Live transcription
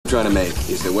trying to make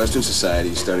is that Western society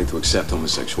is starting to accept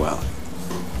homosexuality.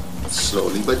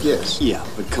 Slowly, but yes. Yeah,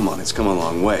 but come on, it's come a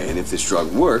long way. And if this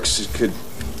drug works, it could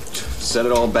set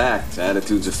it all back to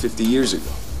attitudes of 50 years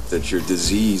ago. That your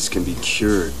disease can be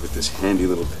cured with this handy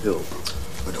little pill.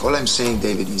 But all I'm saying,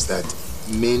 David, is that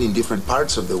men in different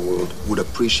parts of the world would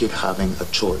appreciate having a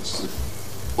choice.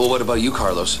 Well, what about you,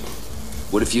 Carlos?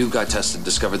 What if you got tested and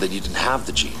discovered that you didn't have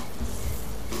the gene?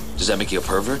 Does that make you a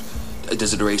pervert?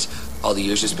 Does it erase all the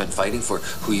years you spent fighting for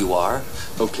who you are?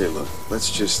 Okay, look, let's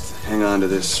just hang on to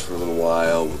this for a little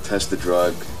while. We'll test the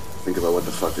drug, think about what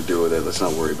the fuck to do with it. Let's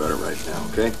not worry about it right now,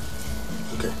 okay?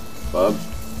 Okay. Bob?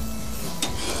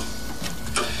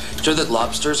 Sure that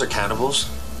lobsters are cannibals?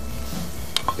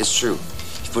 It's true.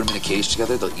 If you put them in a cage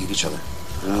together, they'll eat each other.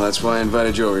 Well, that's why I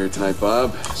invited you over here tonight,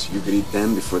 Bob. So you could eat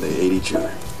them before they ate each other.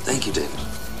 Thank you, David.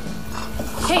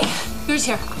 Hey, who's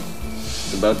here?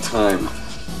 It's about time.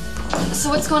 So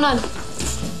what's going on?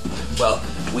 Well,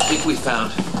 we think we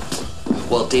found...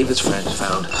 Well, David's friend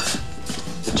found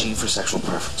the gene for sexual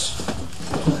preference.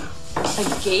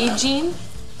 A gay gene?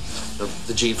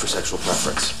 The gene for sexual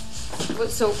preference.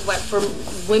 So what, for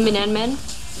women and men?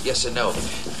 Yes and no.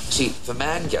 See, if a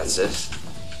man gets it,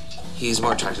 he's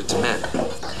more attracted to men.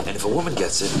 And if a woman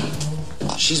gets it,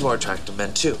 she's more attracted to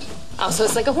men too. Oh, so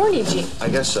it's like a horny gene. I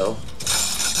guess so.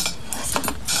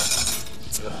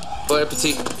 Bon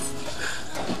appetit.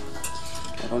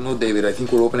 I don't know, David. I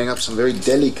think we're opening up some very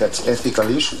delicate ethical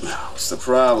issues. What's the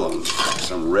problem?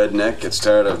 Some redneck gets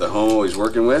tired of the homo he's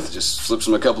working with, just slips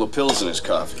him a couple of pills in his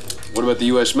coffee. What about the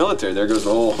U.S. military? There goes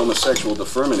the whole homosexual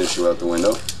deferment issue out the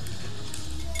window.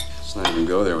 Let's not even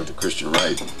go there with the Christian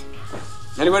right.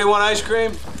 Anybody want ice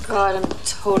cream? God, I'm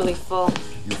totally full.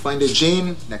 You find a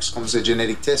gene, next comes a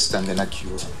genetic test, and then a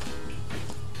cure.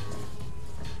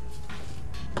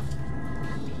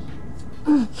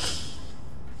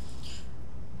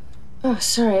 Oh,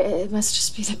 sorry. It must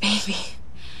just be the baby.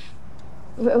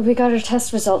 We got our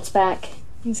test results back.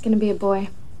 He's gonna be a boy.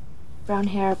 Brown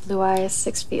hair, blue eyes,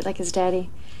 6 feet like his daddy.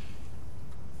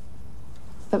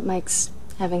 But Mike's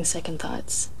having second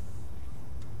thoughts.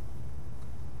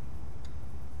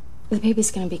 The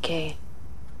baby's gonna be gay.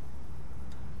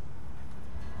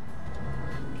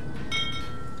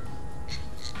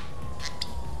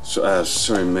 So,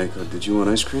 sorry, Mayko, did you want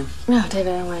ice cream? No,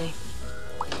 David, I don't want any.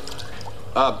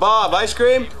 Bob, ice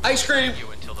cream? Ice cream!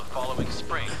 You until the following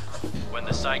spring, when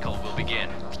the cycle will begin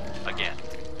again.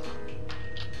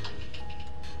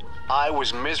 I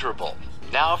was miserable.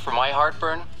 Now for my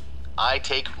heartburn, I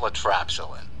take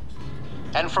latrapsilin.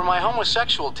 And for my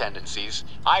homosexual tendencies,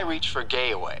 I reach for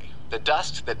Gay Away, the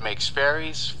dust that makes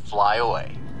fairies fly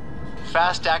away.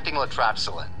 Fast-acting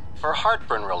latrapsilin for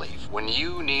heartburn relief when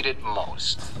you need it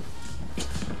most.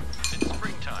 It's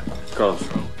springtime. Carlos.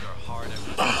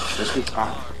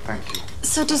 Thank you.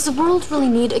 So does the world really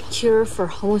need a cure for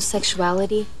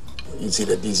homosexuality? Is it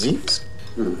a disease?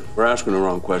 We're asking the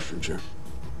wrong questions here.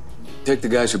 Take the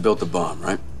guys who built the bomb,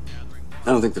 right?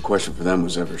 I don't think the question for them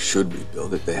was ever, should we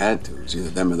build it? They had to. It was either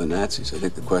them or the Nazis. I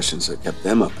think the questions that kept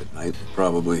them up at night were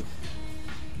probably,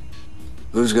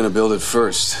 who's going to build it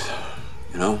first,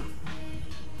 you know?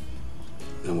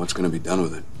 And what's going to be done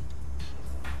with it?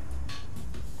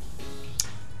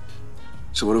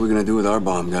 So what are we going to do with our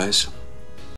bomb, guys?